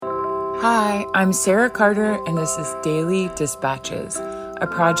Hi, I'm Sarah Carter, and this is Daily Dispatches, a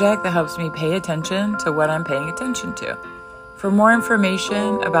project that helps me pay attention to what I'm paying attention to. For more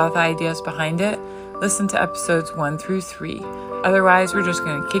information about the ideas behind it, listen to episodes 1 through 3. Otherwise, we're just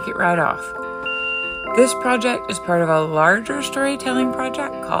going to kick it right off. This project is part of a larger storytelling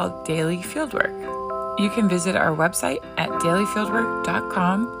project called Daily Fieldwork. You can visit our website at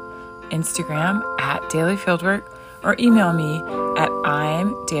dailyfieldwork.com, Instagram at dailyfieldwork, or email me at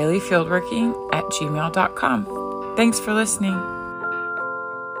imdailyfieldworking@gmail.com. Thanks for listening.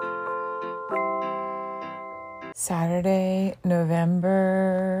 Saturday,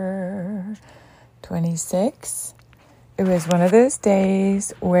 November 26th. It was one of those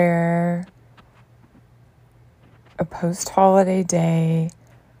days where a post-holiday day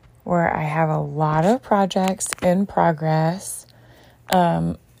where I have a lot of projects in progress,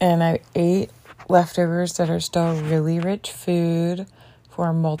 and I ate leftovers that are still really rich food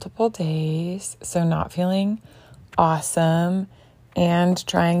for multiple days, so not feeling awesome and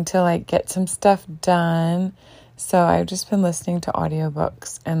trying to get some stuff done. So I've just been listening to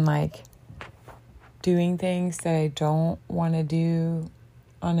audiobooks and doing things that I don't want to do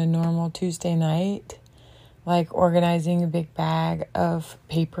on a normal Tuesday night, like organizing a big bag of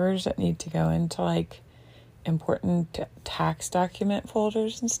papers that need to go into important tax document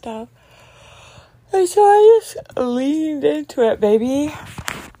folders and stuff. And so I just leaned into it, baby.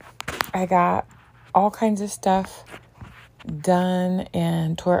 I got all kinds of stuff done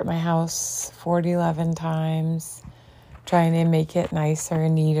and tore up my house 11 times, trying to make it nicer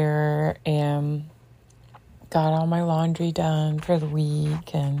and neater, and got all my laundry done for the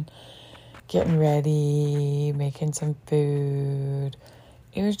week and getting ready, making some food.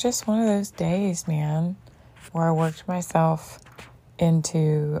 It was just one of those days, man, where I worked myself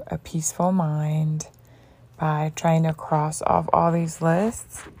into a peaceful mind by trying to cross off all these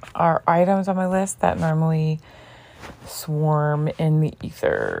lists or items on my list that normally swarm in the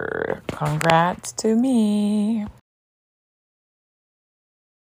ether. Congrats to me.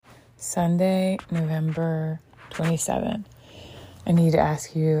 Sunday, November 27th. I need to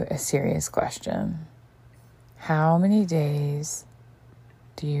ask you a serious question. How many days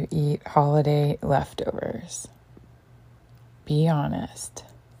do you eat holiday leftovers? Be honest.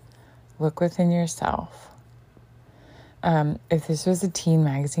 Look within yourself. If this was a teen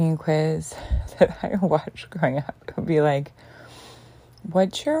magazine quiz that I watched growing up, it would be like,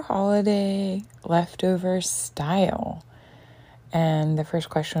 what's your holiday leftover style? And the first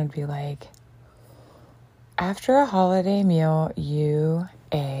question would be after a holiday meal, you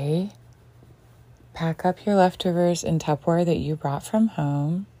A, pack up your leftovers in Tupperware that you brought from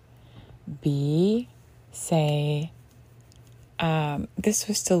home. B, say, this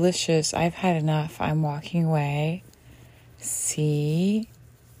was delicious. I've had enough. I'm walking away. C,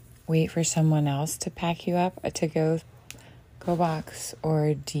 wait for someone else to pack you up a to-go box.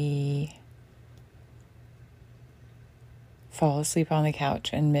 Or D, fall asleep on the couch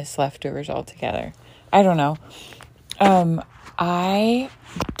and miss leftovers altogether. I don't know. I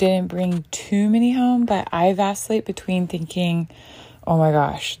didn't bring too many home, but I vacillate between thinking, oh my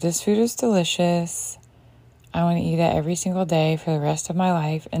gosh, this food is delicious. I want to eat it every single day for the rest of my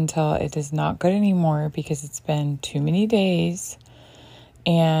life until it is not good anymore because it's been too many days.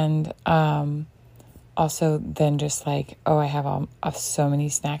 And also then just oh, I have so many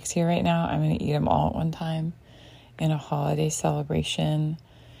snacks here right now. I'm going to eat them all at one time in a holiday celebration.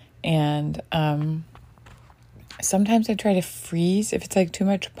 And sometimes I try to freeze. If it's too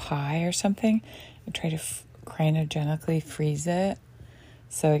much pie or something, I try to cryogenically freeze it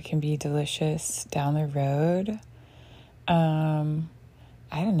so it can be delicious down the road. I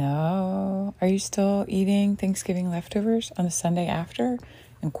don't know. Are you still eating Thanksgiving leftovers on the Sunday after?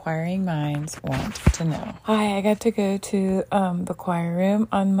 Inquiring minds want to know. Hi, I got to go to the choir room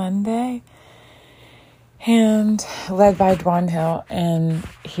on Monday, and led by Dwan Hill. And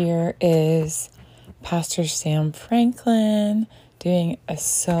here is Pastor Sam Franklin doing a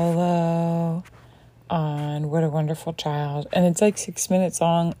solo on What a Wonderful Child. And it's 6 minutes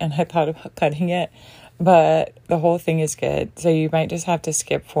long, and I thought about cutting it, but the whole thing is good. So you might just have to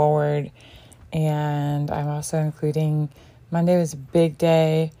skip forward. And I'm also including, Monday was a big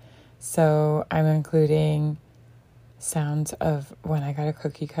day, so I'm including sounds of when I got a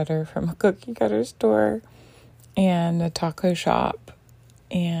cookie cutter from a cookie cutter store and a taco shop.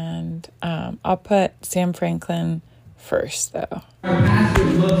 And I'll put Sam Franklin first, though. Our pastor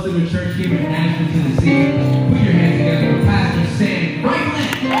of Love Center Church here in Nashville, Tennessee. Put your hands together for Pastor Sam Franklin.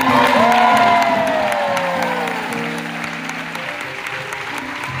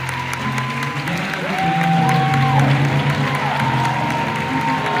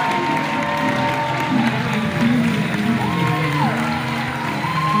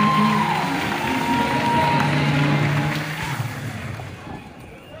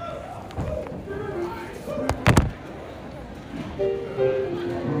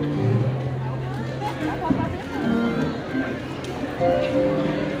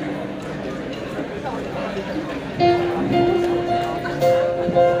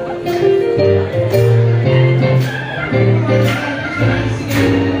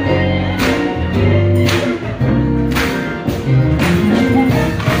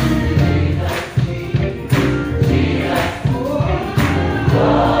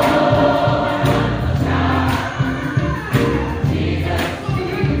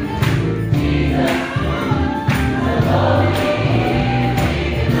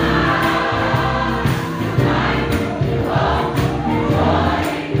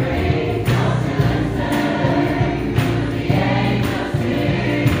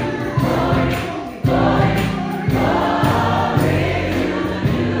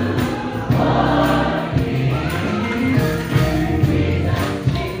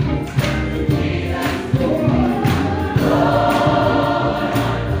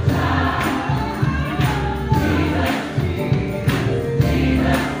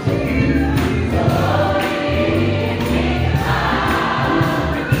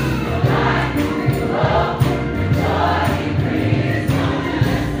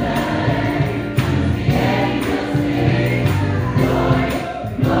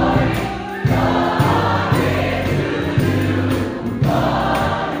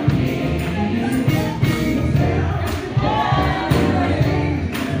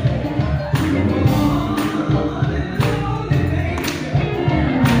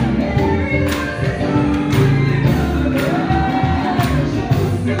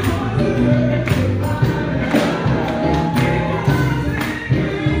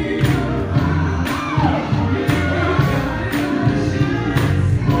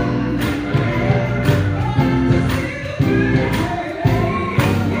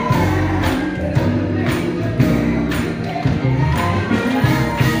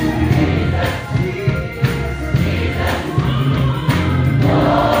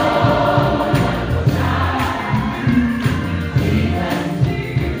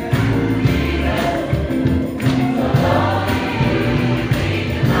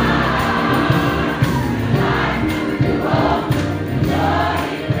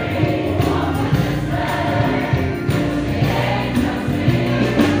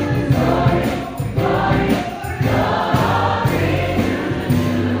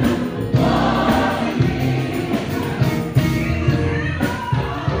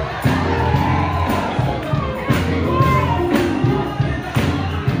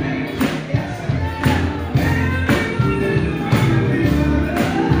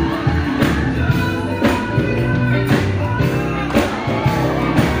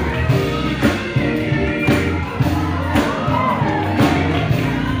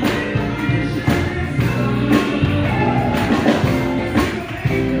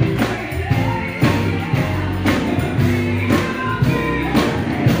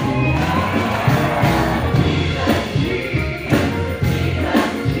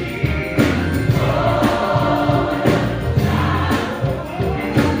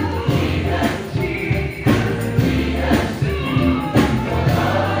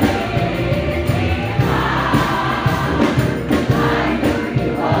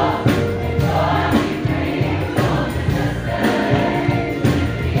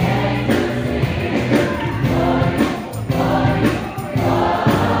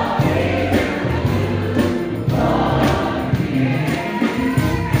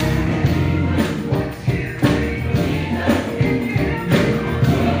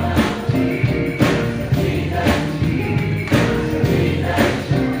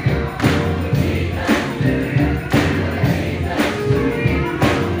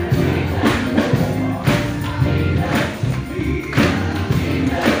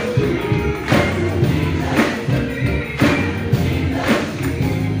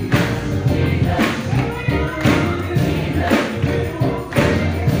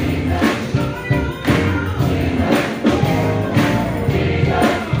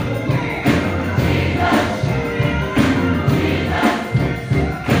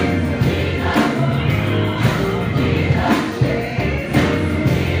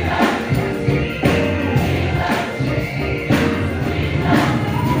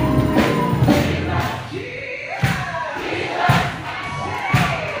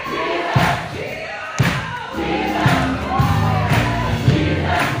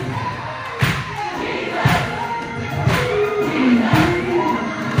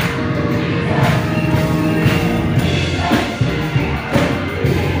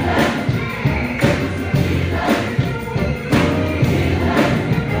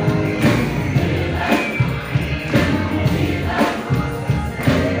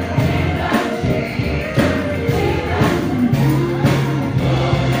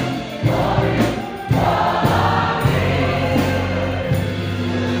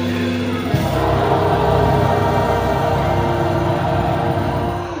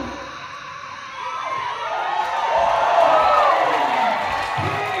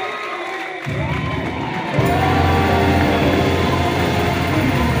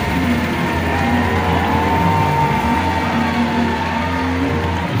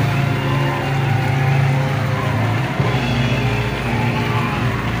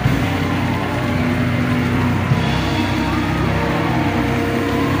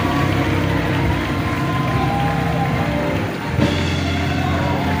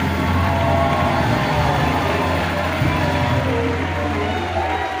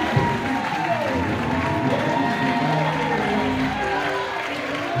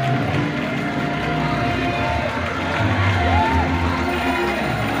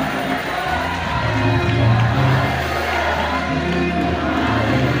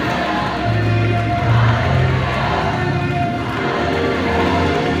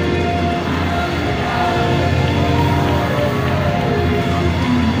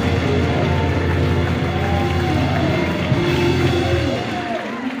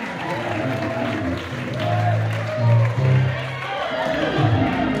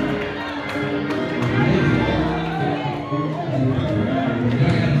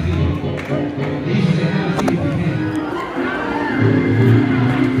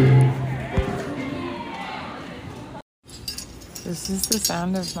 This is the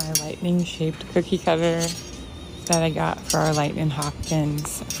sound of my lightning-shaped cookie cutter that I got for our Lightning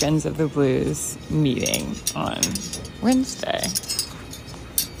Hopkins Friends of the Blues meeting on Wednesday.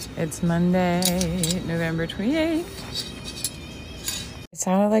 It's Monday, November 28th. It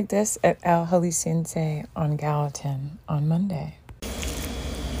sounded like this at El Jalisciense on Gallatin on Monday.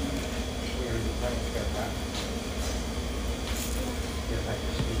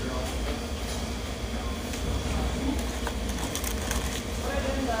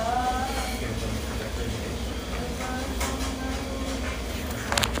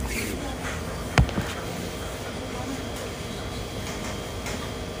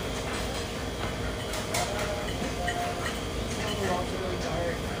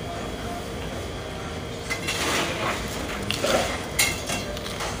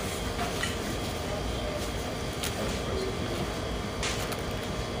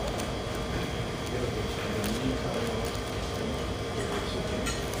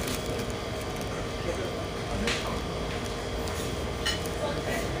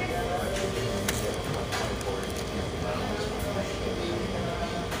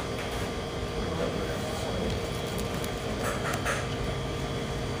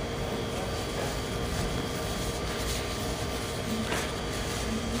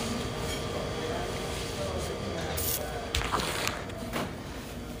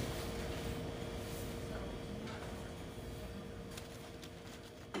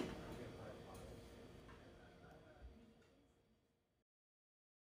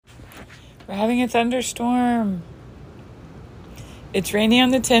 We're having a thunderstorm. It's raining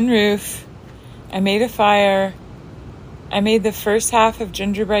on the tin roof. I made a fire. I made the first half of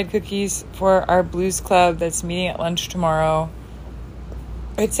gingerbread cookies for our blues club that's meeting at lunch tomorrow.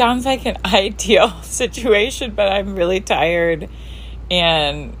 It sounds like an ideal situation, but I'm really tired.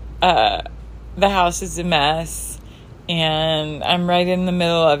 And the house is a mess. And I'm right in the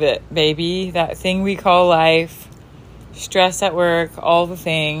middle of it, baby. That thing we call life. Stress at work, all the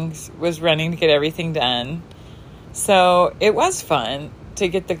things, was running to get everything done. So it was fun to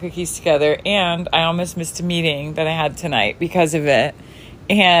get the cookies together, and I almost missed a meeting that I had tonight because of it.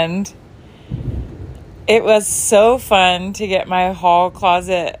 And it was so fun to get my hall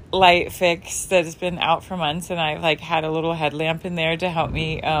closet light fixed that has been out for months, and I had a little headlamp in there to help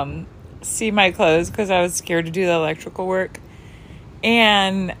me see my clothes because I was scared to do the electrical work.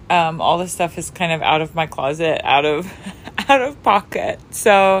 And all the stuff is kind of out of my closet, out of pocket.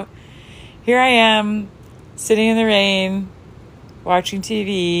 So here I am, sitting in the rain, watching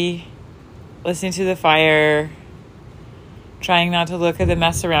TV, listening to the fire, trying not to look at the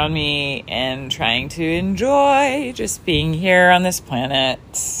mess around me, and trying to enjoy just being here on this planet.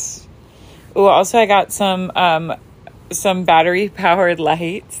 Oh, also I got some battery-powered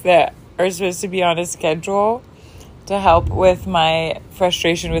lights that are supposed to be on a schedule to help with my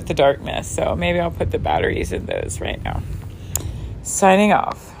frustration with the darkness. So maybe I'll put the batteries in those right now. Signing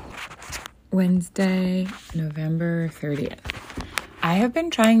off. Wednesday, November 30th. I have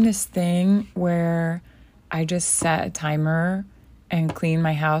been trying this thing where I just set a timer and clean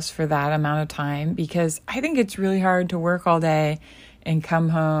my house for that amount of time, because I think it's really hard to work all day and come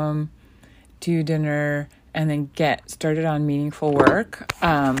home, do dinner, and then get started on meaningful work.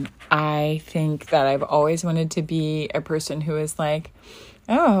 I think that I've always wanted to be a person who is like,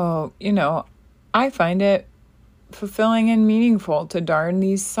 oh, I find it fulfilling and meaningful to darn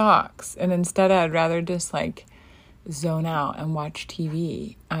these socks. And instead I'd rather just zone out and watch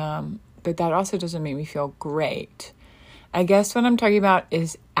TV. But that also doesn't make me feel great. I guess what I'm talking about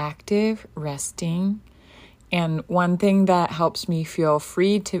is active resting. And one thing that helps me feel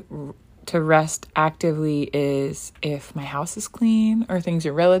free to rest actively is if my house is clean or things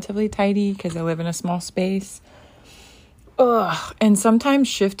are relatively tidy because I live in a small space. And sometimes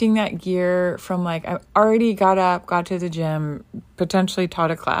shifting that gear from I already got up, got to the gym, potentially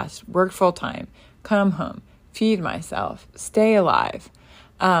taught a class, worked full time, come home, feed myself, stay alive.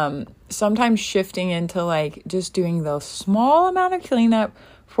 Sometimes shifting into just doing the small amount of cleanup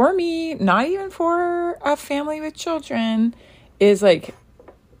for me, not even for a family with children, is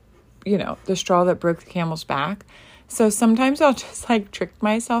the straw that broke the camel's back. So sometimes I'll just trick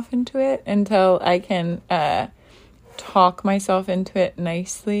myself into it until I can talk myself into it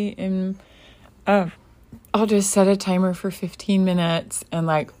nicely. And I'll just set a timer for 15 minutes and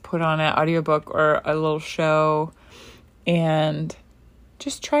put on an audiobook or a little show and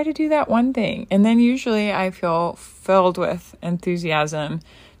just try to do that one thing. And then usually I feel filled with enthusiasm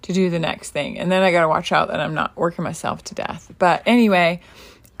to do the next thing. And then I got to watch out that I'm not working myself to death. But anyway,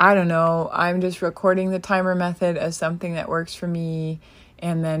 I don't know. I'm just recording the timer method as something that works for me.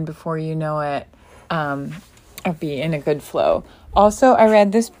 And then before you know it, I'll be in a good flow. Also, I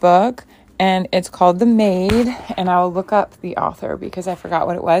read this book, and it's called The Maid, and I will look up the author because I forgot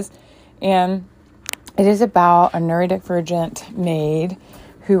what it was. And it is about a neurodivergent maid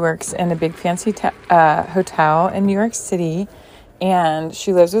who works in a big fancy hotel in New York City, and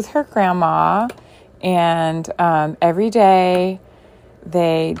she lives with her grandma, and every day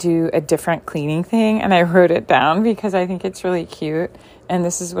they do a different cleaning thing, and I wrote it down because I think it's really cute, and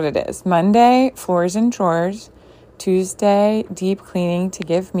this is what it is. Monday, floors and drawers. Tuesday, deep cleaning to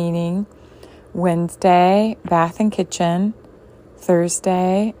give meaning. Wednesday, bath and kitchen.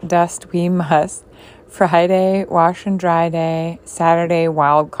 Thursday, dust we must. Friday, wash and dry day. Saturday,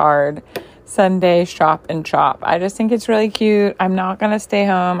 wild card. Sunday, shop and chop. I just think it's really cute. I'm not going to stay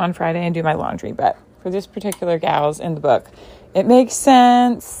home on Friday and do my laundry, but for this particular gal's in the book, it makes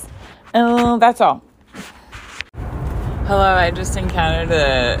sense. That's all. Hello, I just encountered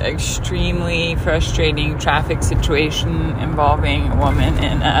an extremely frustrating traffic situation involving a woman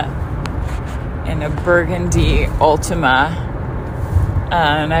in a burgundy Ultima,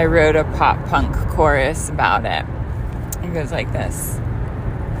 and I wrote a pop punk chorus about it. It goes like this.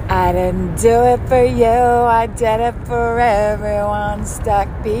 I didn't do it for you, I did it for everyone stuck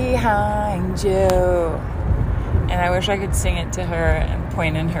behind you. And I wish I could sing it to her and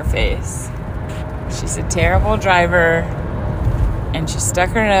point in her face. She's a terrible driver, and she stuck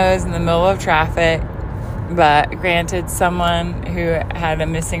her nose in the middle of traffic, but granted, someone who had a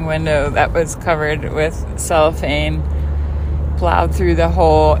missing window that was covered with cellophane plowed through the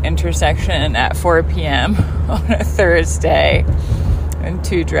whole intersection at 4 p.m. on a Thursday in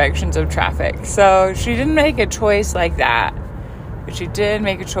two directions of traffic. So she didn't make a choice like that, but she did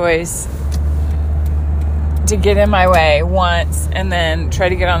make a choice to get in my way once and then try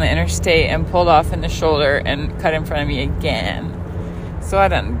to get on the interstate and pulled off in the shoulder and cut in front of me again. So I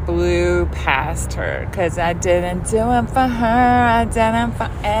done blew past her because I didn't do it for her. I did it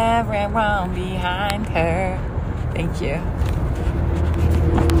for everyone behind her. Thank you.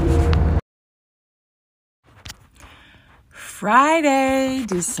 Friday,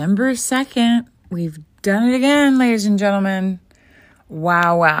 December 2nd. We've done it again, ladies and gentlemen.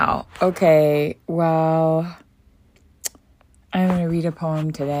 Wow. Okay, well, I'm going to read a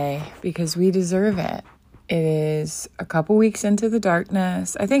poem today because we deserve it. It is a couple weeks into the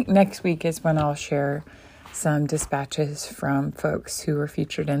darkness. I think next week is when I'll share some dispatches from folks who were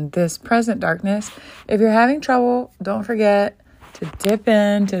featured in this present darkness. If you're having trouble, don't forget to dip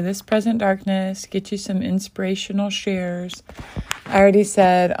into this present darkness, get you some inspirational shares. I already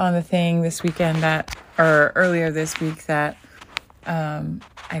said on the thing this weekend earlier this week that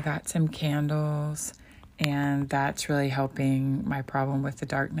I got some candles, and that's really helping my problem with the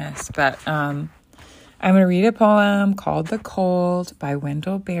darkness. But I'm going to read a poem called The Cold by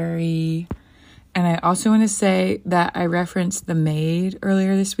Wendell. And I also want to say that I referenced The Maid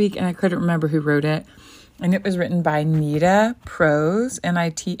earlier this week, and I couldn't remember who wrote it. And it was written by Nita Prose,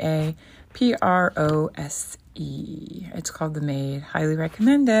 Nitaprose. It's called The Maid. Highly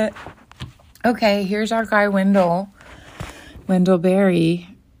recommend it. Okay, here's our guy Wendell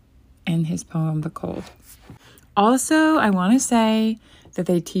and his poem, The Cold. Also, I want to say that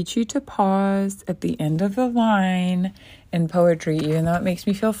they teach you to pause at the end of the line in poetry, even though it makes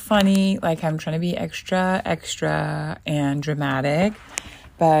me feel funny, like I'm trying to be extra and dramatic.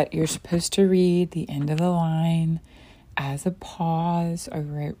 But you're supposed to read the end of the line as a pause, a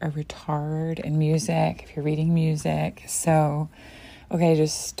retard in music, if you're reading music. So, okay,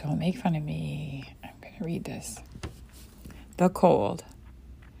 just don't make fun of me. I'm going to read this. The Cold.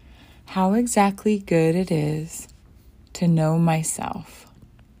 How exactly good it is to know myself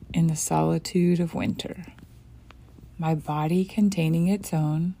in the solitude of winter, my body containing its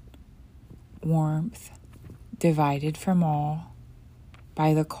own warmth, divided from all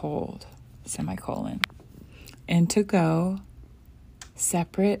by the cold, and to go,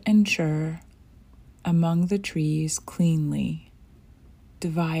 separate and sure, among the trees cleanly,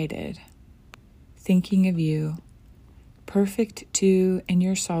 divided, thinking of you, perfect too in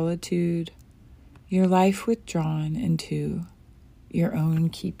your solitude, your life withdrawn into your own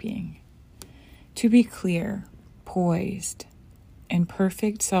keeping. To be clear, poised, in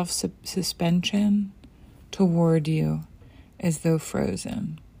perfect self-suspension toward you as though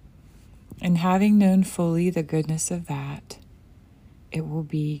frozen. And having known fully the goodness of that, it will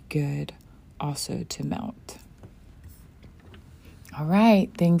be good also to melt. All right,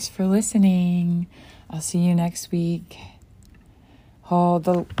 thanks for listening. I'll see you next week. Hold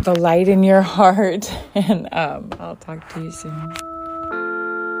the light in your heart, and I'll talk to you soon.